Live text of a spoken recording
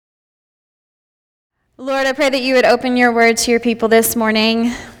Lord, I pray that you would open your word to your people this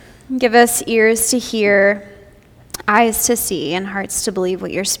morning. Give us ears to hear, eyes to see, and hearts to believe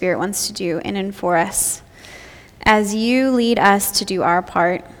what your Spirit wants to do in and for us. As you lead us to do our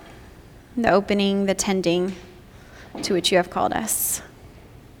part, the opening, the tending to which you have called us.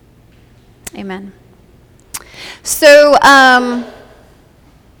 Amen. So,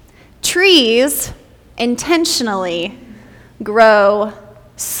 trees intentionally grow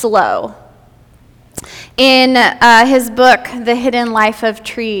slow. In his book, The Hidden Life of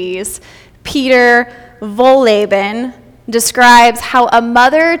Trees, Peter Wohlleben describes how a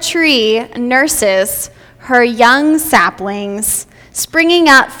mother tree nurses her young saplings springing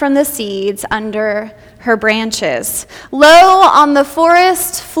up from the seeds under her branches. Low on the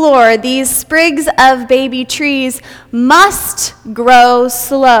forest floor, these sprigs of baby trees must grow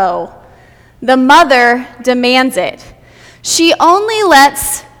slow. The mother demands it. She only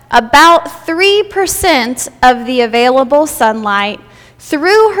lets about 3% of the available sunlight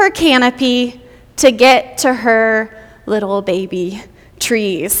through her canopy to get to her little baby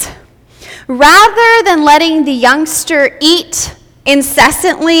trees. Rather than letting the youngster eat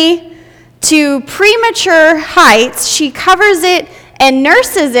incessantly to premature heights, she covers it and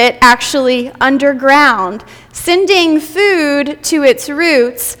nurses it actually underground, sending food to its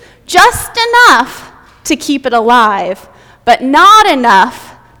roots just enough to keep it alive, but not enough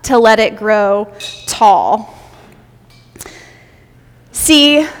to let it grow tall.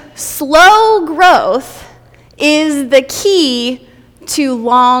 See, slow growth is the key to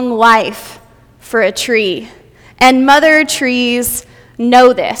long life for a tree, and mother trees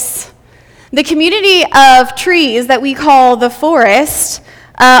know this. The community of trees that we call the forest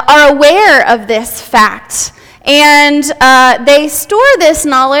are aware of this fact, and they store this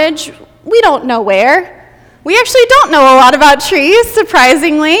knowledge, we don't know where. We actually don't know a lot about trees,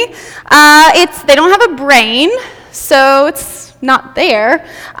 surprisingly. They don't have a brain, so it's not there.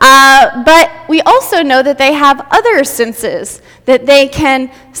 But we also know that they have other senses, that they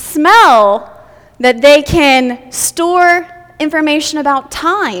can smell, that they can store information about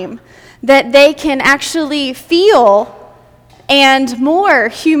time, that they can actually feel, and more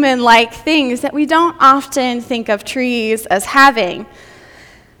human-like things that we don't often think of trees as having.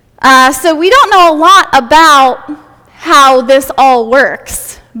 So we don't know a lot about how this all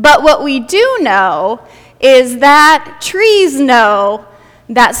works, but what we do know is that trees know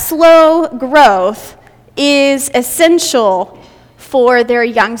that slow growth is essential for their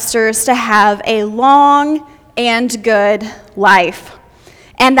youngsters to have a long and good life,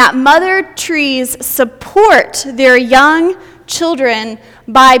 and that mother trees support their young children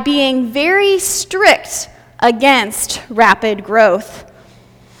by being very strict against rapid growth.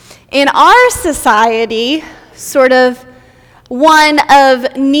 In our society, sort of one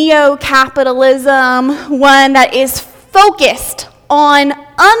of neo-capitalism, one that is focused on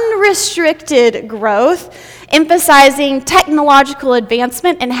unrestricted growth, emphasizing technological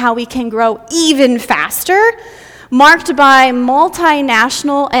advancement and how we can grow even faster, marked by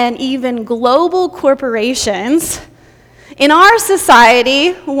multinational and even global corporations. In our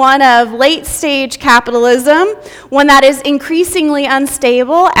society, one of late-stage capitalism, one that is increasingly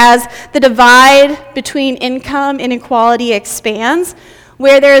unstable as the divide between income inequality expands,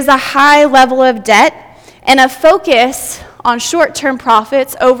 where there is a high level of debt and a focus on short-term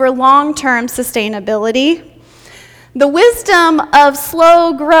profits over long-term sustainability. The wisdom of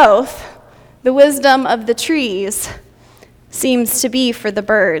slow growth, the wisdom of the trees, seems to be for the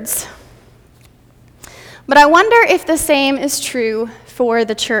birds. But I wonder if the same is true for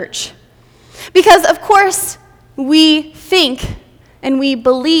the church. Because, of course, we think and we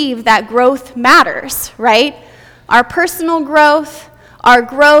believe that growth matters, right? Our personal growth, our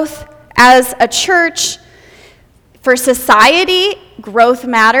growth as a church, for society, growth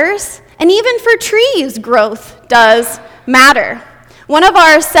matters. And even for trees, growth does matter. One of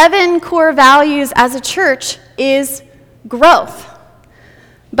our 7 core values as a church is growth.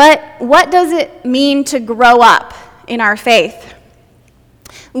 But what does it mean to grow up in our faith?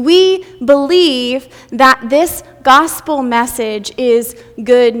 We believe that this gospel message is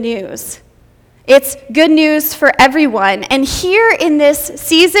good news. It's good news for everyone. And here in this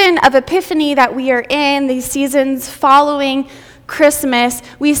season of Epiphany that we are in, these seasons following Christmas,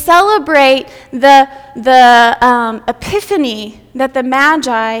 we celebrate the epiphany that the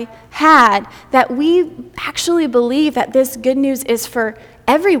Magi had, that we actually believe that this good news is for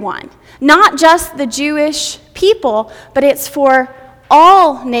everyone, not just the Jewish people, but it's for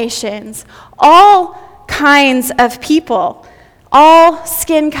all nations, all kinds of people, all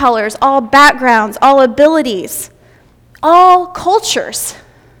skin colors, all backgrounds, all abilities, all cultures.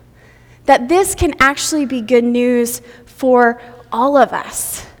 that this can actually be good news for all of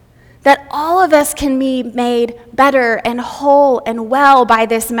us. That all of us can be made better and whole and well by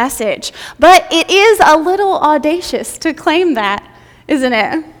this message. But it is a little audacious to claim that, isn't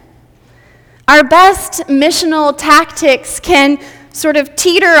it? Our best missional tactics can sort of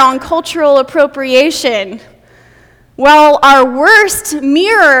teeter on cultural appropriation, while our worst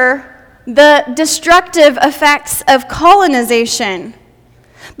mirror the destructive effects of colonization.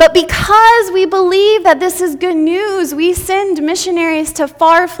 But because we believe that this is good news, we send missionaries to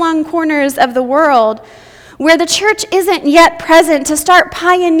far-flung corners of the world where the church isn't yet present to start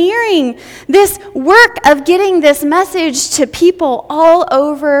pioneering this work of getting this message to people all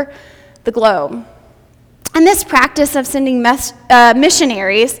over the globe. And this practice of sending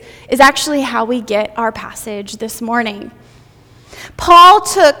missionaries is actually how we get our passage this morning. Paul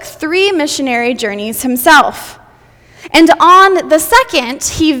took 3 missionary journeys himself. And on the second,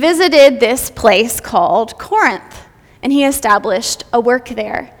 he visited this place called Corinth, and he established a work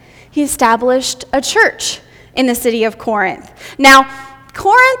there. He established a church in the city of Corinth. Now,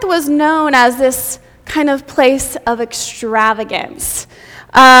 Corinth was known as this kind of place of extravagance,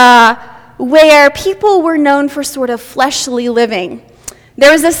 where people were known for sort of fleshly living.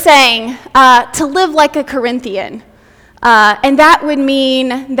 There was a saying, to live like a Corinthian. And that would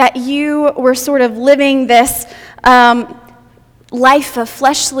mean that you were sort of living this life of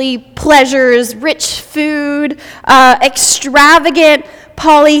fleshly pleasures, rich food, extravagant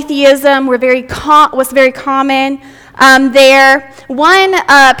polytheism was very common there. One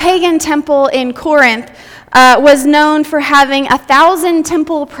pagan temple in Corinth was known for having 1,000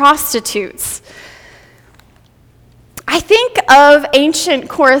 temple prostitutes. I think of ancient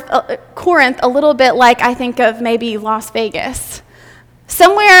Corinth a little bit like I think of maybe Las Vegas.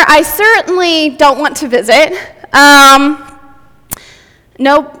 Somewhere I certainly don't want to visit.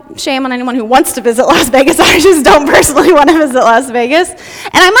 No shame on anyone who wants to visit Las Vegas. I just don't personally want to visit Las Vegas.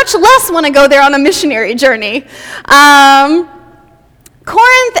 And I much less want to go there on a missionary journey.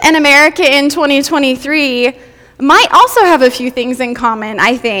 Corinth and America in 2023 might also have a few things in common,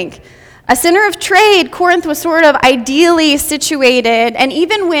 I think. A center of trade, Corinth was sort of ideally situated, and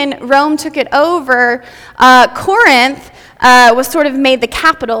even when Rome took it over, Corinth was sort of made the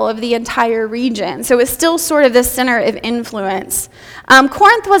capital of the entire region. So it was still sort of the center of influence.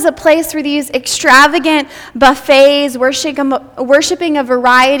 Corinth was a place where these extravagant buffets, worshiping a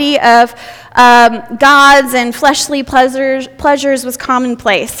variety of gods and fleshly pleasures was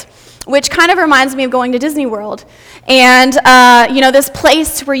commonplace, which kind of reminds me of going to Disney World. And, this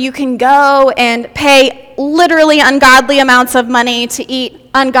place where you can go and pay literally ungodly amounts of money to eat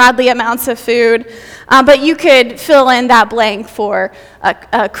ungodly amounts of food. But you could fill in that blank for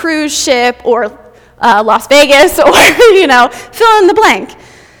a cruise ship or Las Vegas or, fill in the blank.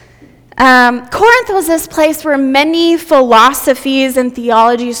 Corinth was this place where many philosophies and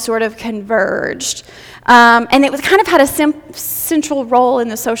theologies sort of converged. And it was kind of had a central role in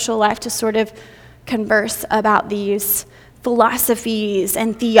the social life to sort of converse about these philosophies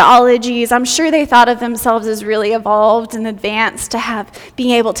and theologies. I'm sure they thought of themselves as really evolved and advanced to have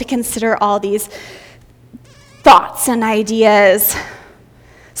being able to consider all these thoughts and ideas.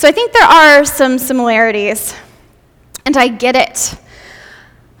 So I think there are some similarities, and I get it.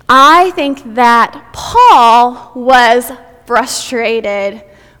 I think that Paul was frustrated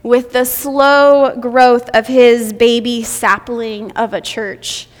with the slow growth of his baby sapling of a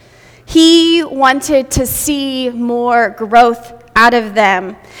church. He wanted to see more growth out of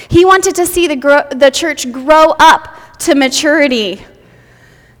them. He wanted to see the church grow up to maturity.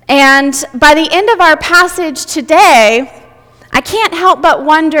 And by the end of our passage today, I can't help but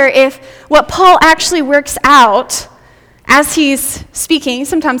wonder if what Paul actually works out as he's speaking,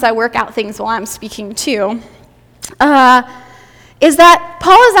 sometimes I work out things while I'm speaking too, is that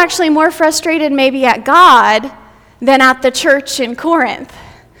Paul is actually more frustrated maybe at God than at the church in Corinth.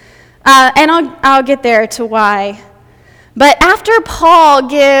 And I'll get there to why. But after Paul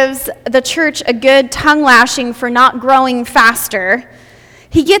gives the church a good tongue lashing for not growing faster,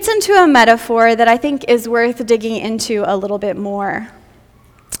 he gets into a metaphor that I think is worth digging into a little bit more.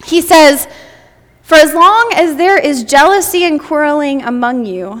 He says, "For as long as there is jealousy and quarreling among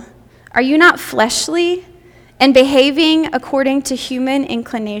you, are you not fleshly and behaving according to human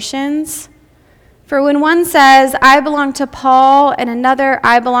inclinations? For when one says, 'I belong to Paul,' and another,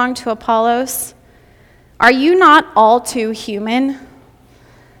 'I belong to Apollos,' are you not all too human?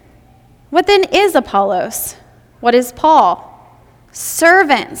 What then is Apollos? What is Paul?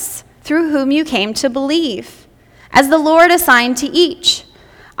 Servants through whom you came to believe, as the Lord assigned to each.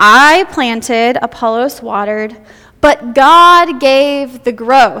 I planted, Apollos watered, but God gave the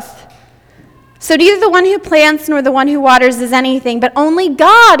growth. So neither the one who plants nor the one who waters is anything, but only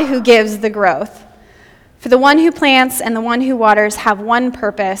God who gives the growth. For the one who plants and the one who waters have one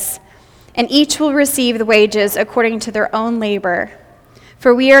purpose, and each will receive the wages according to their own labor.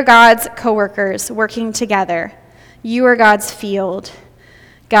 For we are God's co-workers working together. You are God's field,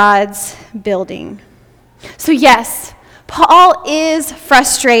 God's building. So yes, Paul is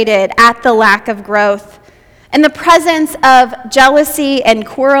frustrated at the lack of growth and the presence of jealousy and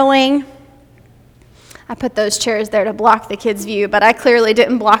quarreling. I put those chairs there to block the kids' view, but I clearly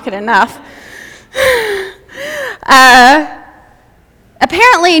didn't block it enough.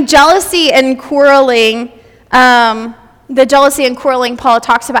 Apparently, jealousy and quarreling, the jealousy and quarreling Paul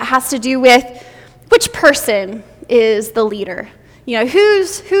talks about has to do with which person is the leader. You know,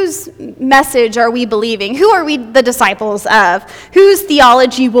 whose message are we believing? Who are we the disciples of? Whose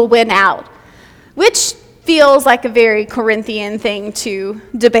theology will win out? Which feels like a very Corinthian thing to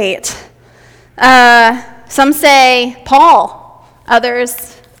debate. Some say Paul,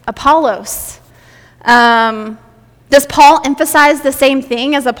 others Apollos. Does Paul emphasize the same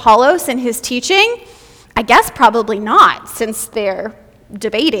thing as Apollos in his teaching? I guess probably not, since they're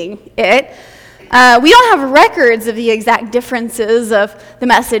debating it. We don't have records of the exact differences of the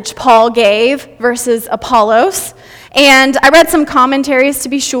message Paul gave versus Apollos. And I read some commentaries to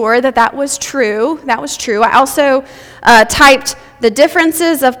be sure that was true. That was true. I also typed the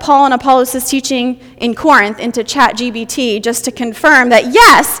differences of Paul and Apollos' teaching in Corinth into ChatGPT just to confirm that,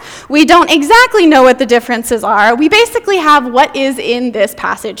 yes, we don't exactly know what the differences are. We basically have what is in this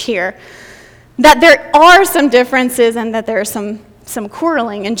passage here. That there are some differences and that there's some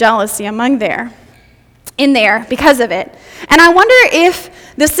quarreling and jealousy in there because of it. And I wonder if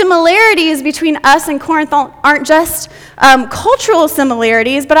the similarities between us and Corinth aren't just cultural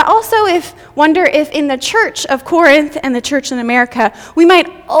similarities, but I also wonder if in the church of Corinth and the church in America, we might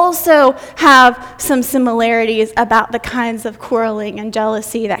also have some similarities about the kinds of quarreling and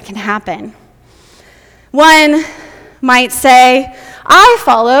jealousy that can happen. One might say, I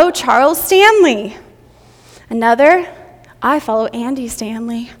follow Charles Stanley. Another, I follow Andy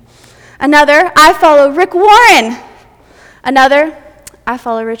Stanley. Another, I follow Rick Warren. Another, I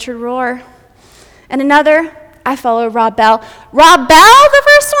follow Richard Rohr. And another, I follow Rob Bell. Rob Bell, the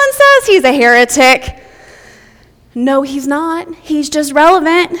first one says, he's a heretic. No, he's not. He's just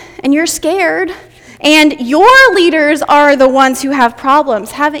relevant, and you're scared. And your leaders are the ones who have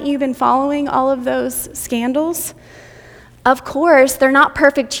problems. Haven't you been following all of those scandals? Of course, they're not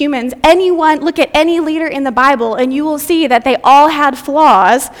perfect humans. Look at any leader in the Bible, and you will see that they all had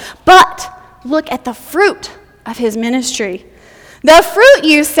flaws, but look at the fruit of his ministry. The fruit,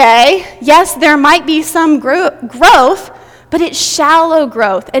 you say, yes, there might be some growth, but it's shallow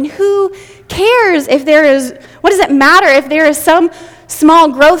growth. And who cares what does it matter if there is some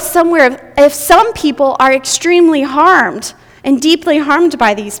small growth somewhere if some people are extremely harmed and deeply harmed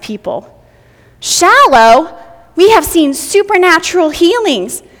by these people? Shallow, we have seen supernatural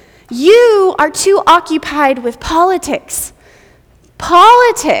healings. You are too occupied with politics.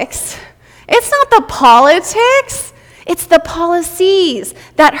 Politics? It's not the politics. It's the policies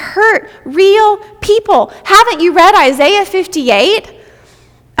that hurt real people. Haven't you read Isaiah 58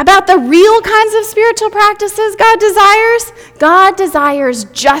 about the real kinds of spiritual practices God desires? God desires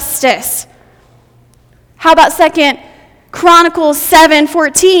justice. How about 2 Chronicles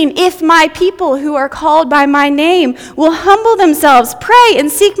 7:14, if my people who are called by my name will humble themselves, pray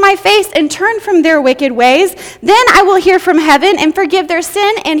and seek my face and turn from their wicked ways, then I will hear from heaven and forgive their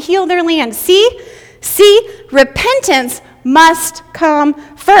sin and heal their land. See, repentance must come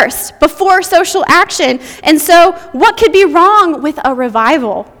first before social action. And so what could be wrong with a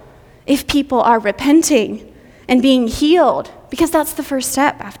revival if people are repenting and being healed? Because that's the first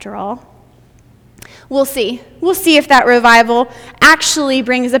step, after all. We'll see. We'll see if that revival actually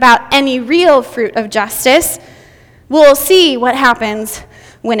brings about any real fruit of justice. We'll see what happens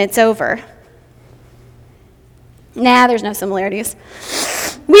when it's over. Nah, there's no similarities.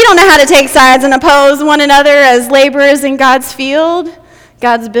 We don't know how to take sides and oppose one another as laborers in God's field,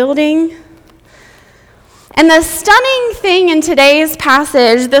 God's building. And the stunning thing in today's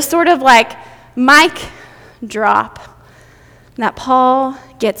passage, the sort of like mic drop that Paul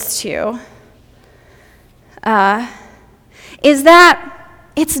gets to, is that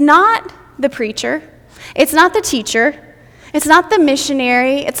it's not the preacher, it's not the teacher, it's not the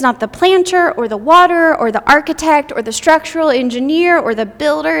missionary, it's not the planter or the waterer or the architect or the structural engineer or the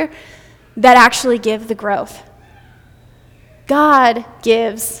builder that actually give the growth. God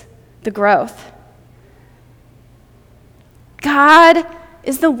gives the growth. God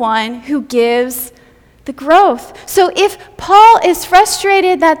is the one who gives the growth. So if Paul is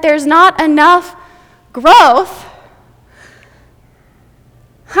frustrated that there's not enough growth,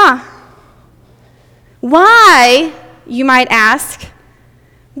 why, you might ask,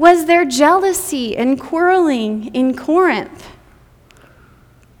 was there jealousy and quarreling in Corinth?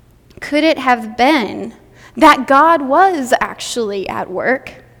 Could it have been that God was actually at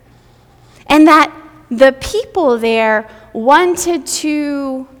work and that the people there wanted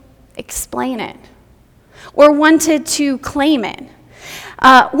to explain it or wanted to claim it,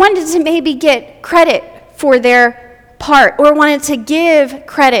 wanted to maybe get credit for their part or wanted to give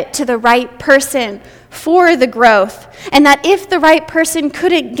credit to the right person for the growth, and that if the right person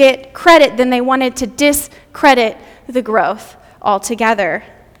couldn't get credit, then they wanted to discredit the growth altogether?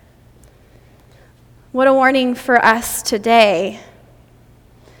 What a warning for us today.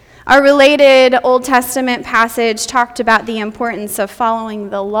 Our related Old Testament passage talked about the importance of following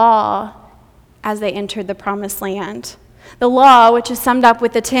the law as they entered the promised land. The law, which is summed up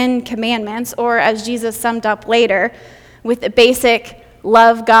with the 10 Commandments, or as Jesus summed up later, with the basic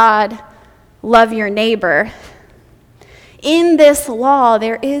love God, love your neighbor. In this law,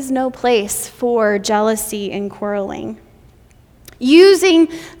 there is no place for jealousy and quarreling. Using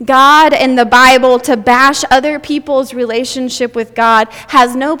God and the Bible to bash other people's relationship with God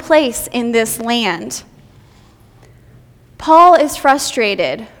has no place in this land. Paul is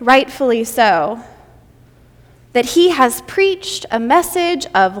frustrated, rightfully so, that he has preached a message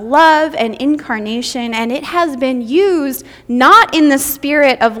of love and incarnation, and it has been used not in the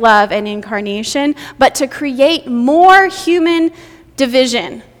spirit of love and incarnation, but to create more human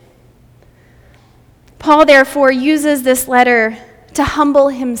division. Paul, therefore, uses this letter to humble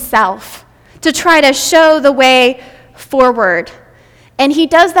himself, to try to show the way forward. And he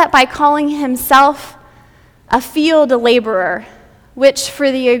does that by calling himself a field laborer, which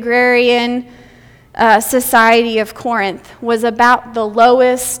for the agrarian society of Corinth was about the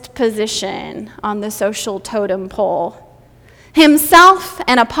lowest position on the social totem pole. Himself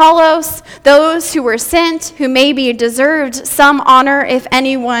and Apollos, those who were sent, who maybe deserved some honor if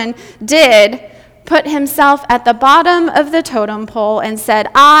anyone did, put himself at the bottom of the totem pole and said,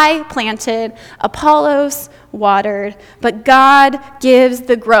 I planted, Apollos watered, but God gives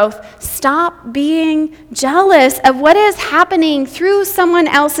the growth. Stop being jealous of what is happening through someone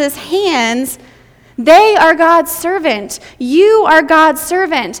else's hands. They are God's servant. You are God's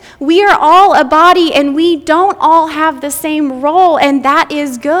servant. We are all a body, and we don't all have the same role, and that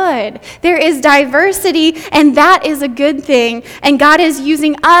is good. There is diversity, and that is a good thing. And God is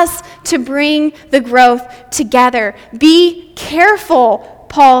using us to bring the growth together. Be careful,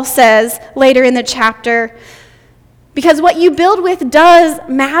 Paul says later in the chapter, because what you build with does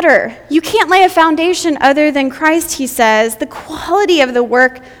matter. You can't lay a foundation other than Christ, he says. The quality of the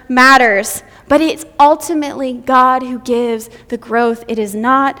work matters. But it's ultimately God who gives the growth. It is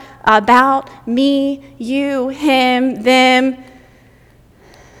not about me, you, him, them.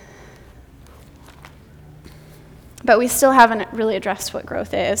 But we still haven't really addressed what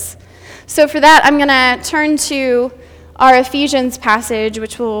growth is. So for that, I'm going to turn to our Ephesians passage,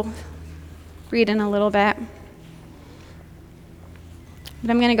 which we'll read in a little bit. But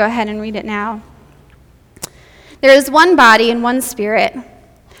I'm going to go ahead and read it now. There is one body and one spirit,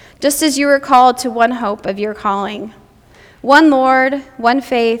 just as you were called to one hope of your calling. One Lord, one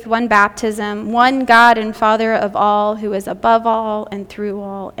faith, one baptism, one God and Father of all, who is above all and through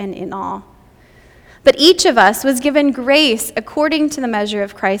all and in all. But each of us was given grace according to the measure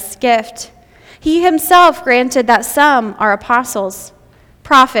of Christ's gift. He himself granted that some are apostles,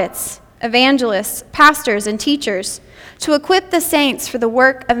 prophets, evangelists, pastors, and teachers, to equip the saints for the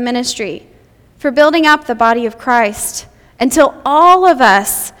work of ministry, for building up the body of Christ, until all of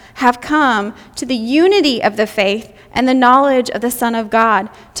us have come to the unity of the faith and the knowledge of the Son of God,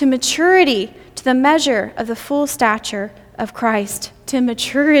 to maturity, to the measure of the full stature of Christ, to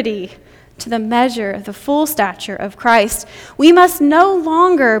maturity, to the measure of the full stature of Christ. We must no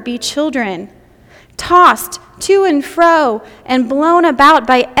longer be children, tossed to and fro and blown about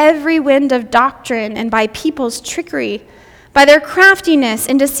by every wind of doctrine and by people's trickery, by their craftiness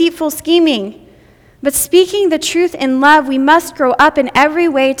and deceitful scheming. But speaking the truth in love, we must grow up in every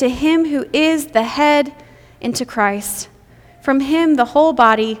way to him who is the head, into Christ. From him the whole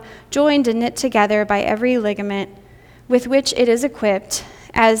body, joined and knit together by every ligament with which it is equipped,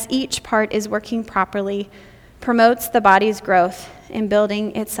 as each part is working properly, promotes the body's growth in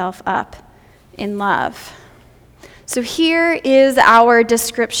building itself up in love. So here is our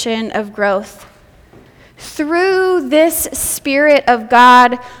description of growth. Through this Spirit of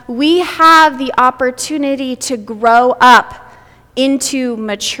God, we have the opportunity to grow up into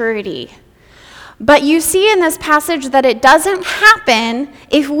maturity. But you see in this passage that it doesn't happen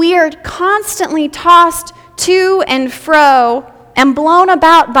if we are constantly tossed to and fro and blown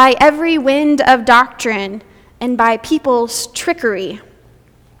about by every wind of doctrine and by people's trickery.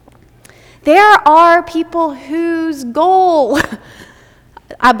 There are people whose goal,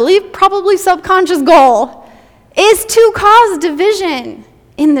 I believe probably subconscious goal, is to cause division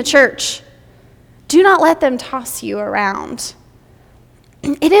in the church. Do not let them toss you around.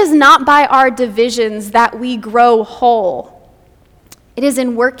 It is not by our divisions that we grow whole. It is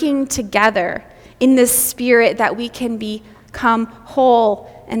in working together in this spirit that we can become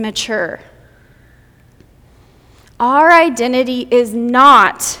whole and mature. Our identity is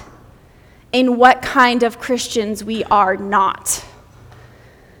not in what kind of Christians we are not.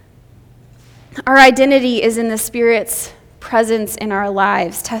 Our identity is in the Spirit's presence in our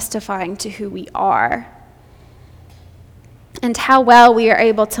lives, testifying to who we are. And how well we are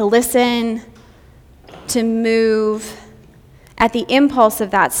able to listen, to move at the impulse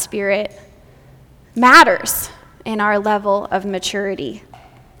of that Spirit matters in our level of maturity.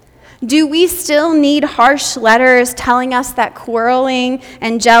 Do we still need harsh letters telling us that quarreling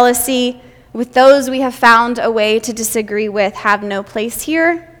and jealousy with those we have found a way to disagree with have no place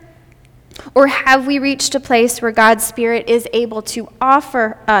here? Or have we reached a place where God's Spirit is able to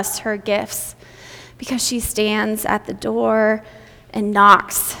offer us her gifts because she stands at the door and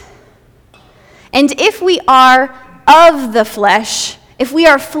knocks? And if we are of the flesh, if we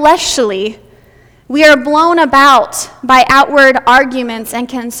are fleshly, we are blown about by outward arguments and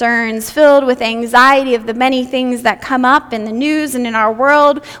concerns, filled with anxiety of the many things that come up in the news and in our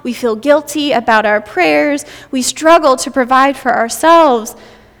world. We feel guilty about our prayers. We struggle to provide for ourselves.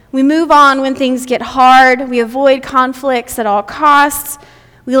 We move on when things get hard. We avoid conflicts at all costs.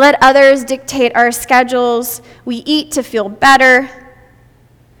 We let others dictate our schedules. We eat to feel better.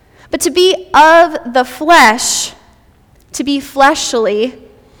 But to be of the flesh, to be fleshly,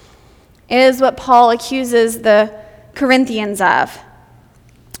 is what Paul accuses the Corinthians of.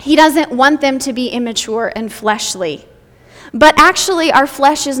 He doesn't want them to be immature and fleshly. But actually, our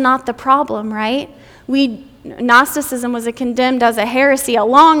flesh is not the problem, right? Gnosticism was condemned as a heresy a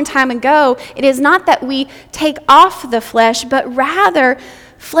long time ago. It is not that we take off the flesh, but rather,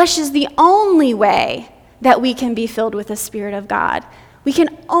 flesh is the only way that we can be filled with the Spirit of God. We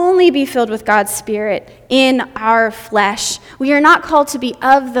can only be filled with God's Spirit in our flesh. We are not called to be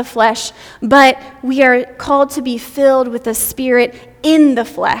of the flesh, but we are called to be filled with the Spirit in the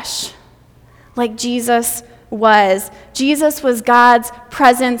flesh, like Jesus was. Jesus was God's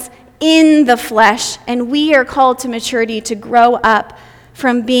presence in the flesh, and we are called to maturity to grow up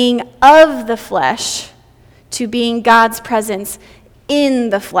from being of the flesh to being God's presence in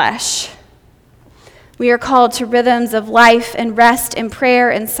the flesh. We are called to rhythms of life and rest and prayer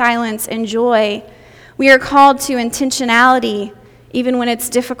and silence and joy. We are called to intentionality, even when it's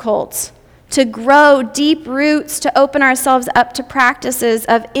difficult, to grow deep roots, to open ourselves up to practices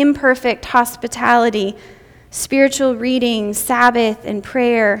of imperfect hospitality, spiritual reading, Sabbath, and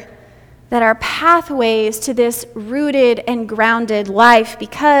prayer that are pathways to this rooted and grounded life,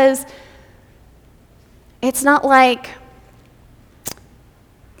 because it's not like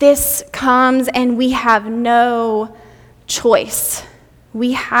this comes and we have no choice.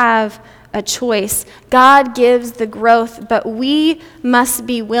 We have a choice. God gives the growth, but we must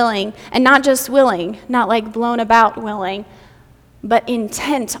be willing, and not just willing, not like blown about willing, but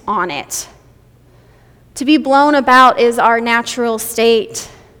intent on it. To be blown about is our natural state.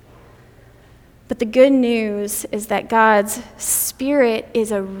 But the good news is that God's Spirit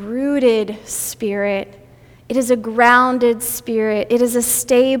is a rooted Spirit. It is a grounded Spirit. It is a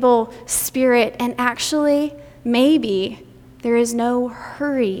stable Spirit. And actually, maybe there is no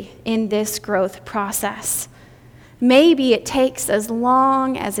hurry in this growth process. Maybe it takes as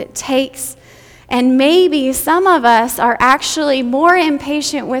long as it takes. And maybe some of us are actually more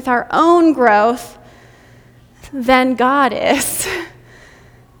impatient with our own growth than God is.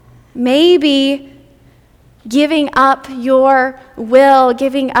 Maybe giving up your will,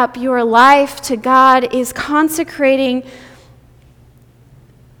 giving up your life to God is consecrating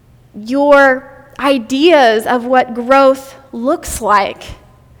your ideas of what growth looks like.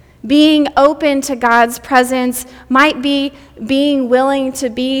 Being open to God's presence might be being willing to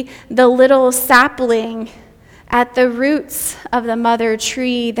be the little sapling at the roots of the mother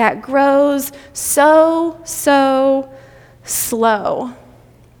tree that grows so slow.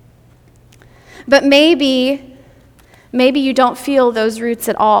 But maybe you don't feel those roots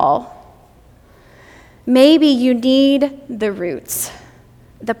at all. Maybe you need the roots,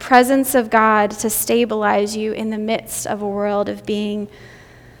 the presence of God to stabilize you in the midst of a world of being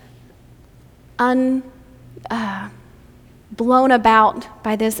blown about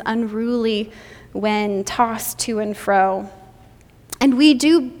by this unruly wind, tossed to and fro. And we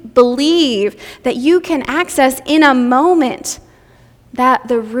do believe that you can access in a moment that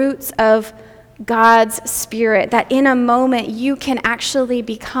the roots of God's Spirit, that in a moment you can actually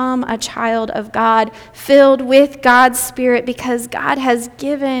become a child of God, filled with God's Spirit, because God has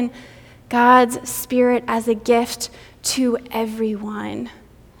given God's Spirit as a gift to everyone,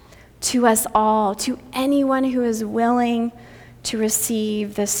 to us all, to anyone who is willing to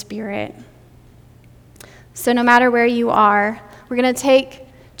receive the Spirit. So no matter where you are, we're going to take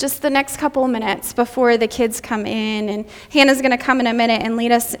just the next couple of minutes before the kids come in, and Hannah's going to come in a minute and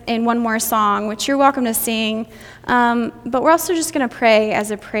lead us in one more song, which you're welcome to sing, but we're also just going to pray as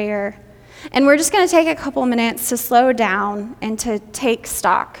a prayer. And we're just going to take a couple minutes to slow down and to take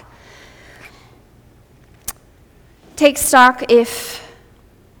stock. Take stock if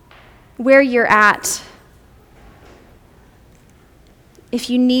where you're at, if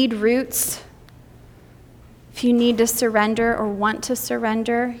you need roots, if you need to surrender or want to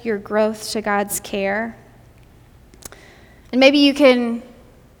surrender your growth to God's care. And maybe you can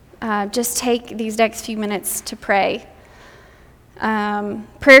just take these next few minutes to pray.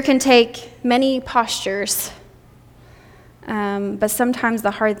 Prayer can take many postures, but sometimes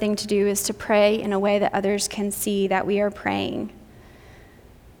the hard thing to do is to pray in a way that others can see that we are praying.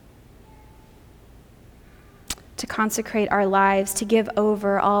 To consecrate our lives, to give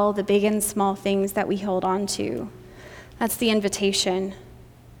over all the big and small things that we hold on to. That's the invitation.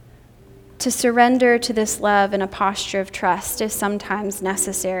 To surrender to this love in a posture of trust is sometimes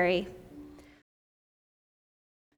necessary.